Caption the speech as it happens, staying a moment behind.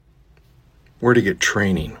Where to get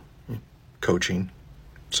training, coaching,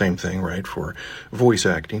 same thing, right, for voice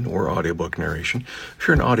acting or audiobook narration. If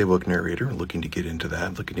you're an audiobook narrator looking to get into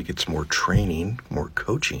that, looking to get some more training, more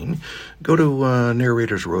coaching, go to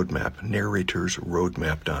Narrator's Roadmap,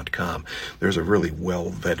 narratorsroadmap.com. There's a really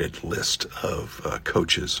well-vetted list of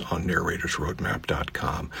coaches on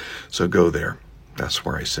narratorsroadmap.com. So go there. That's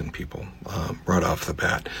where I send people right off the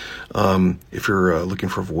bat. If you're looking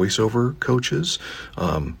for voiceover coaches,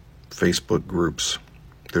 Facebook groups.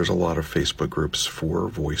 There's a lot of Facebook groups for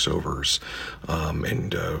voiceovers,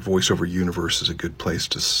 and Voiceover Universe is a good place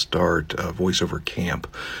to start. Voiceover Camp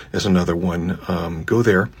is another one. Go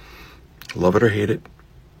there. Love it or hate it.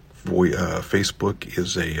 Facebook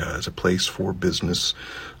is a place for business,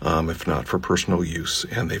 if not for personal use,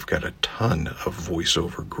 and they've got a ton of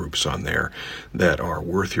voiceover groups on there that are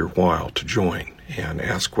worth your while to join and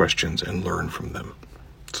ask questions and learn from them.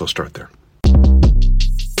 So start there.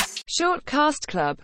 Shortcast Club.